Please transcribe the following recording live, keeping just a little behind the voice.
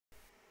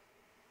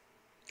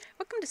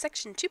Welcome to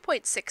section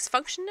 2.6,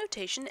 function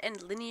notation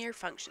and linear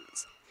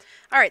functions.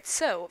 Alright,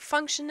 so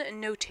function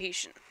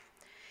notation.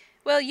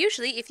 Well,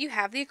 usually if you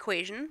have the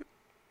equation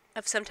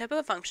of some type of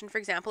a function, for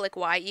example, like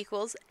y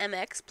equals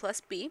mx plus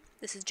b,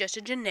 this is just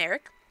a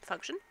generic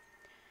function,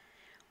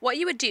 what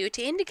you would do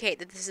to indicate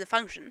that this is a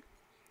function,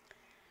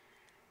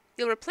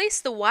 you'll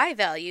replace the y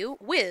value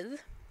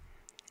with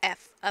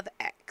f of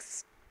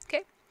x,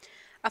 okay?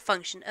 A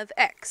function of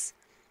x.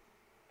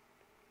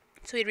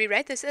 So we'd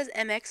rewrite this as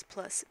mx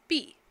plus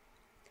b.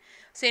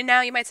 So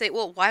now you might say,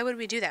 well, why would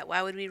we do that?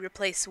 Why would we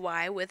replace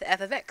y with f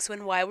of x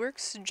when y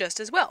works just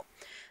as well?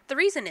 The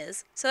reason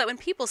is so that when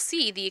people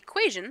see the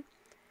equation,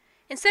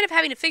 instead of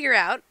having to figure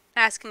out,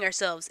 asking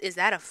ourselves, is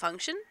that a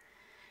function?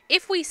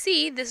 If we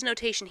see this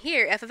notation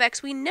here, f of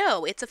x, we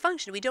know it's a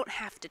function. We don't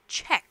have to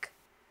check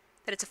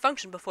that it's a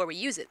function before we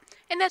use it.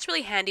 And that's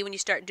really handy when you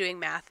start doing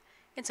math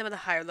in some of the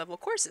higher level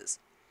courses.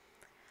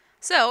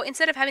 So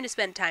instead of having to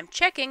spend time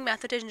checking,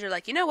 mathematicians are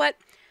like, you know what?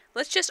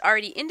 Let's just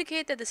already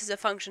indicate that this is a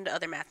function to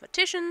other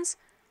mathematicians.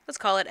 Let's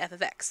call it f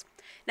of x.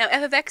 Now,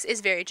 f of x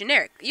is very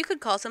generic. You could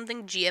call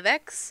something g of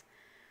x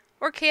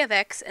or k of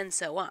x and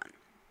so on.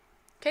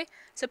 Okay?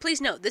 So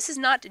please note, this is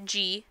not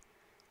g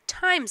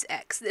times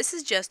x. This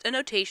is just a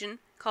notation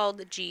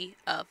called g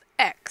of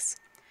x.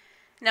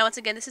 Now, once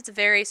again, this is a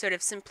very sort of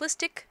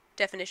simplistic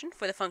definition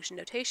for the function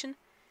notation.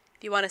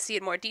 If you want to see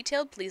it more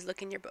detailed, please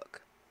look in your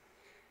book.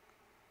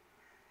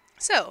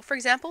 So, for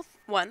example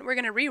 1, we're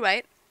going to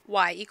rewrite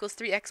y equals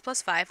 3x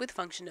plus 5 with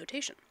function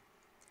notation.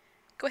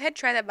 Go ahead,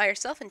 try that by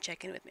yourself and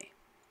check in with me.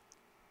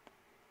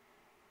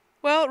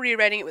 Well,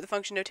 rewriting it with the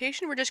function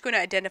notation, we're just going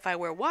to identify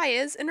where y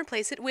is and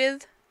replace it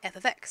with f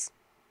of x.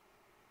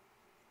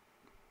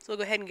 So we'll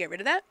go ahead and get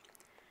rid of that.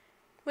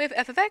 We have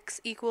f of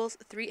x equals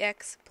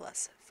 3x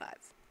plus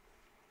 5.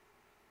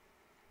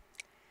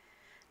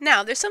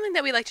 Now, there's something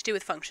that we like to do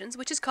with functions,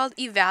 which is called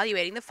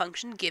evaluating the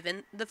function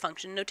given the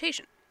function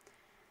notation.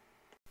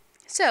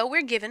 So,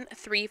 we're given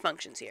 3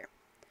 functions here.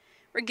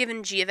 We're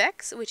given g of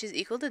x, which is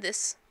equal to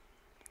this,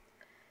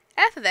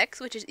 f of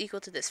x, which is equal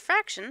to this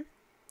fraction,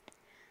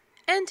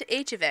 and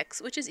h of x,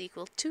 which is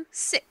equal to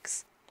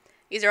 6.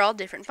 These are all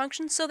different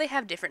functions, so they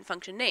have different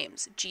function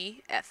names,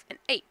 g, f, and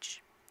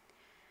h.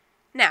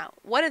 Now,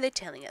 what are they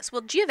telling us?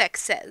 Well, g of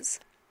x says,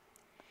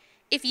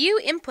 if you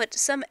input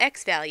some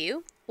x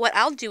value, what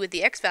I'll do with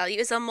the x value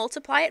is I'll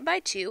multiply it by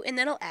 2, and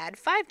then I'll add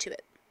 5 to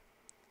it.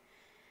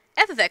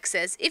 F of x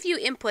says, if you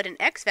input an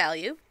x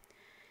value,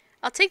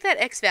 I'll take that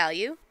x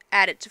value,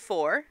 add it to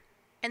 4,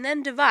 and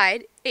then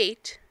divide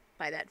 8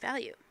 by that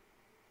value.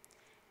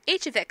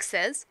 H of x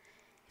says,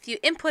 if you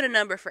input a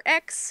number for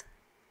x,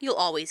 you'll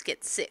always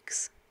get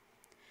 6.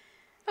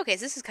 Okay,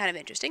 so this is kind of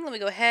interesting. Let me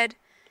go ahead,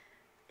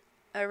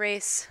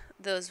 erase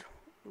those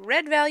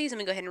red values. Let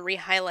me go ahead and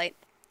re-highlight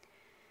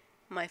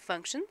my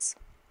functions.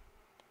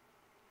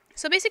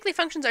 So basically,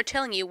 functions are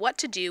telling you what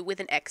to do with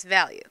an x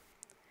value.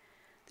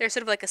 They're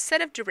sort of like a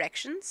set of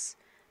directions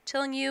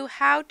telling you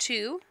how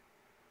to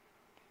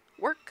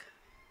work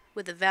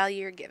with the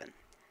value you're given.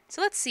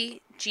 So let's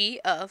see g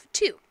of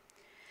 2.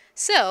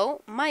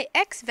 So my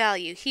x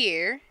value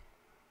here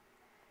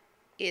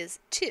is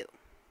 2.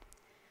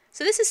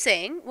 So this is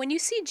saying when you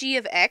see g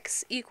of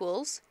x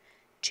equals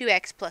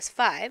 2x plus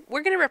 5,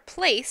 we're going to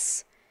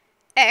replace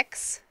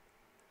x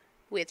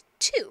with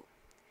 2,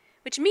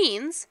 which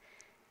means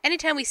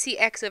anytime we see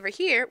x over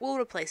here, we'll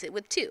replace it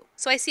with 2.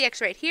 So I see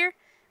x right here,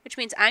 which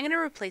means I'm going to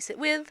replace it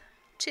with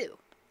 2.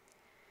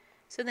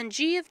 So then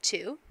g of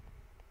 2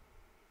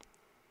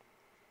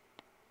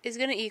 is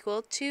going to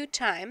equal 2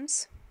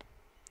 times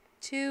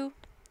 2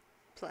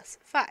 plus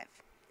 5.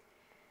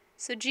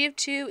 So g of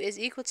 2 is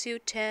equal to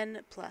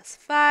 10 plus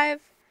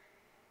 5,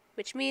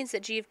 which means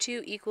that g of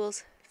 2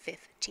 equals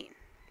 15.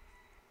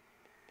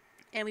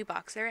 And we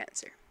box our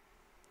answer.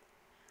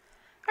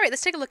 Alright,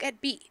 let's take a look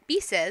at b. b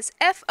says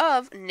f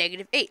of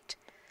negative 8.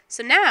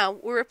 So now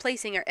we're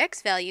replacing our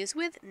x values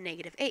with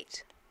negative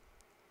 8.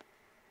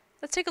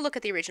 Let's take a look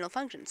at the original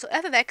function. So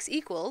f of x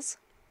equals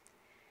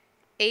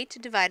 8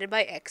 divided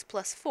by x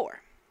plus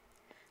 4.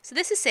 So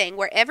this is saying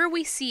wherever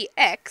we see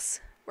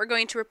x, we're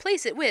going to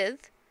replace it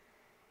with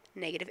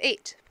negative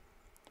 8.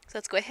 So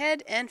let's go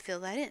ahead and fill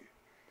that in.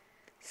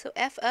 So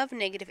f of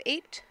negative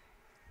 8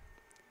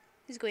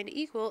 is going to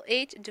equal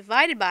 8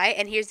 divided by,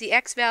 and here's the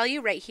x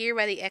value right here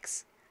by the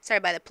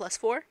by the plus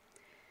 4.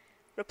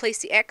 Replace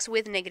the x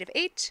with negative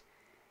 8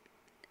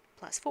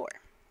 plus 4.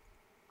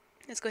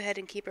 Let's go ahead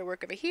and keep our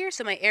work over here.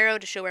 So my arrow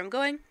to show where I'm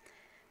going.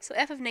 So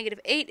f of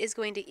negative 8 is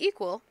going to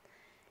equal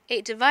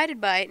 8 divided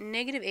by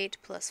negative 8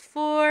 plus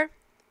 4,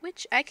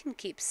 which I can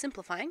keep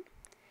simplifying.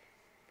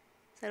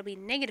 So that'll be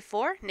negative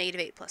 4,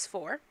 negative 8 plus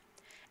 4.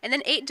 And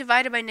then 8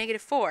 divided by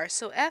negative 4.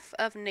 So f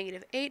of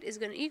negative 8 is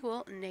going to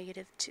equal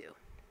negative 2.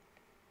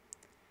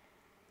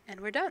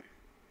 And we're done.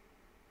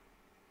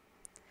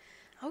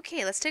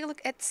 Okay, let's take a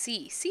look at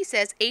C. C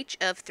says h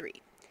of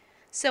 3.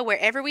 So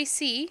wherever we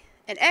see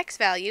an x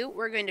value,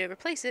 we're going to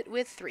replace it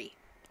with 3.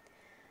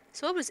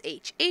 So what was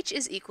h? H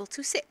is equal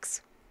to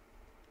 6.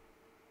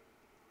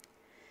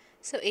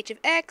 So h of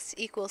x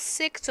equals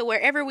 6. So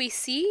wherever we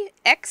see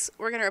x,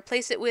 we're going to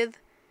replace it with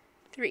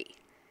 3.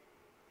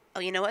 Oh,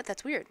 you know what?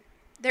 That's weird.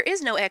 There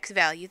is no x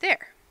value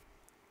there.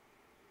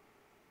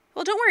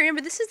 Well, don't worry.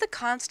 Remember, this is the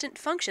constant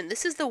function.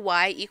 This is the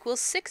y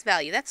equals 6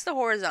 value. That's the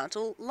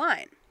horizontal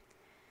line.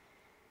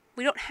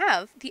 We don't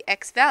have the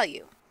x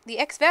value. The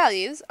x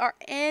values are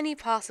any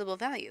possible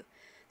value.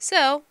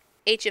 So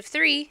h of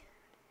 3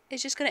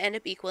 is just going to end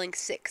up equaling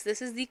 6.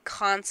 This is the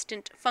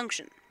constant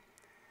function.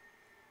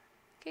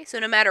 Okay, so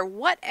no matter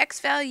what x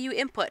value you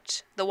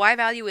input, the y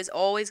value is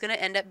always going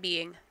to end up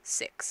being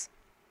 6.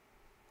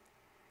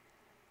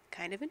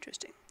 Kind of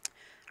interesting.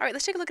 All right,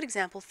 let's take a look at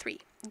example 3.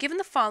 Given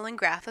the following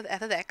graph of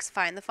f of x,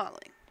 find the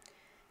following.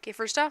 Okay,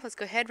 first off, let's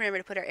go ahead and remember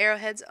to put our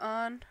arrowheads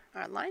on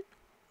our line.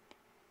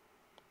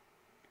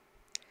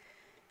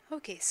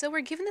 Okay, so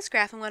we're given this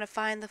graph and we want to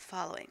find the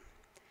following.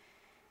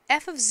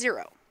 F of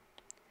 0.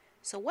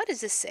 So what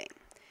is this saying?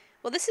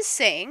 Well, this is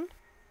saying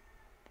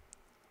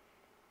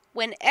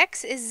when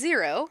x is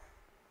 0,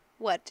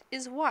 what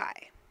is y?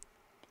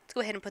 Let's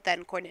go ahead and put that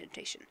in coordinate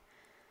notation.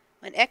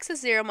 When x is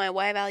 0, my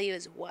y value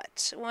is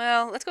what?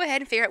 Well, let's go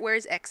ahead and figure out where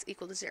is x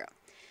equal to 0.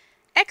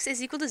 X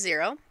is equal to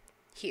 0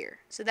 here.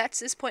 So that's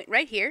this point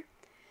right here.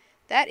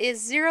 That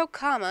is 0,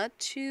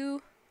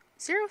 2,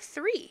 0,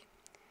 3.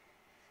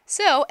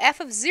 So f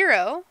of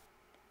 0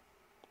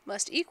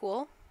 must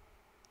equal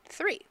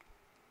 3.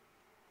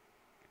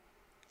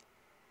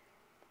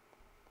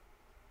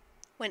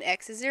 When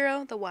x is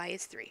 0, the y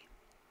is 3.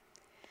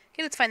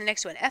 Okay, let's find the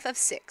next one. F of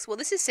 6. Well,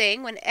 this is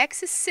saying when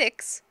x is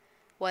 6,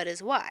 what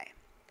is y?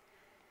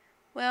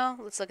 Well,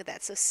 let's look at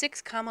that. So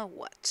 6,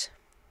 what?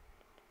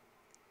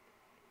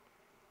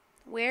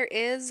 Where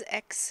is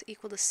x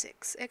equal to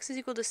 6? X is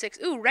equal to 6.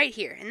 Ooh, right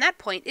here. And that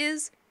point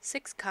is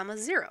 6,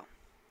 0.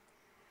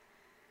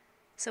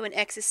 So when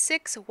x is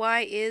 6,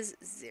 y is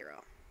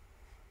 0.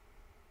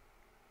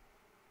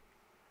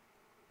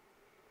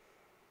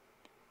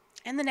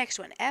 And the next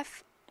one,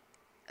 f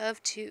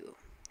of 2.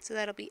 So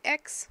that'll be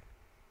x.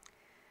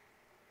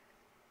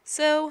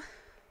 So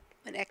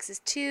when x is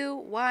 2,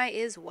 y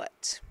is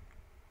what?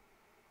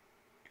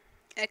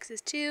 X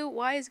is 2,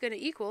 y is going to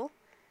equal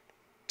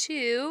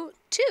 2,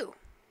 2.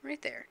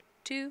 Right there.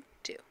 2,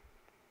 2.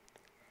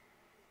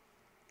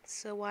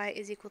 So y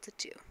is equal to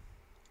 2.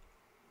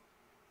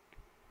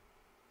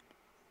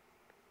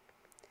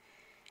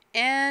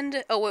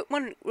 And, oh,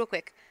 one real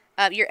quick.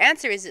 Your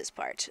answer is this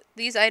part.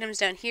 These items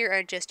down here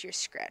are just your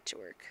scratch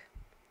work.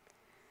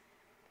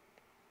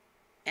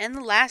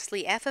 And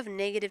lastly, f of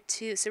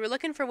 -2. So we're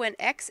looking for when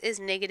x is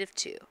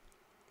 -2.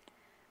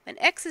 When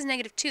x is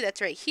 -2,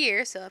 that's right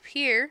here. So up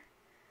here,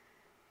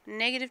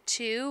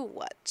 -2,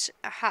 what?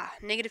 Aha,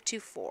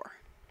 -2, 4.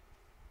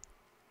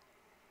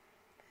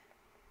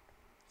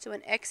 So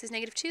when x is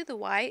 -2, the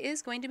y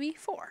is going to be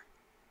 4.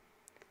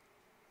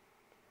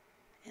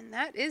 And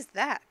that is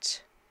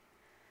that.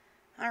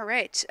 All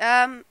right.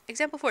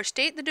 Example 4.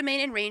 State the domain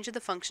and range of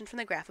the function from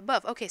the graph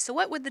above. Okay, so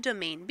what would the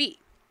domain be?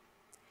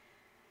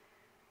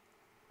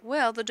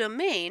 Well, the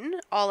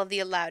domain, all of the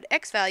allowed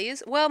x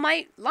values, well,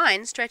 my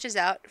line stretches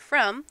out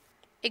from,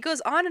 it goes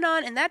on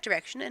in that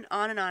direction and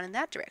on in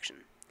that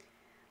direction.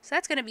 So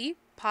that's going to be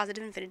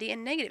positive infinity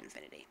and negative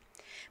infinity.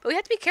 But we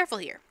have to be careful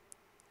here.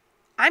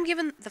 I'm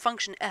given the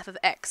function f of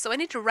x, so I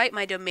need to write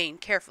my domain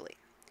carefully.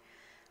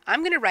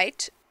 I'm going to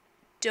write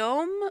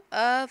dom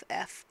of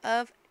f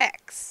of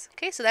x.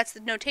 Okay, so that's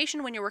the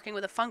notation when you're working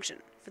with a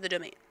function for the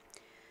domain.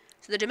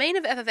 So the domain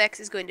of f of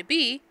x is going to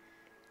be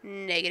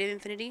negative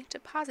infinity to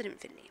positive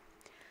infinity.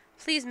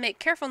 Please make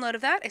careful note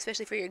of that,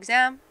 especially for your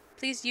exam.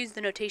 Please use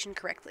the notation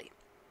correctly.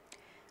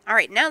 All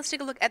right, now let's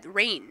take a look at the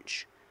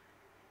range.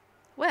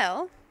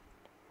 Well,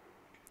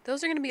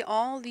 those are going to be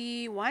all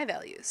the y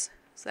values.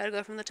 So that'll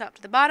go from the top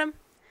to the bottom.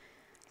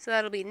 So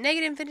that'll be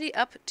negative infinity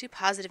up to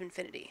positive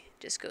infinity.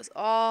 Just goes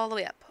all the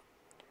way up.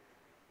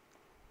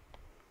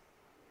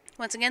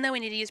 Once again, though, we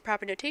need to use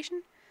proper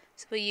notation.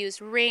 So we use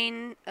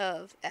range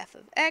of f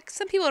of x.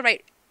 Some people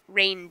write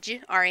range,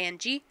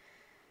 R-A-N-G,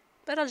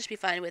 but I'll just be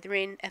fine with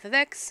range f of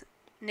x,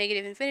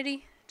 negative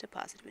infinity to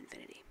positive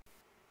infinity.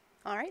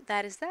 Alright,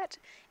 that is that.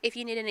 If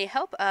you need any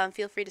help,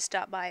 feel free to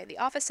stop by the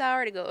office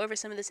hour to go over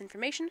some of this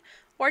information,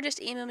 or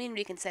just email me and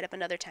we can set up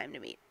another time to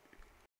meet.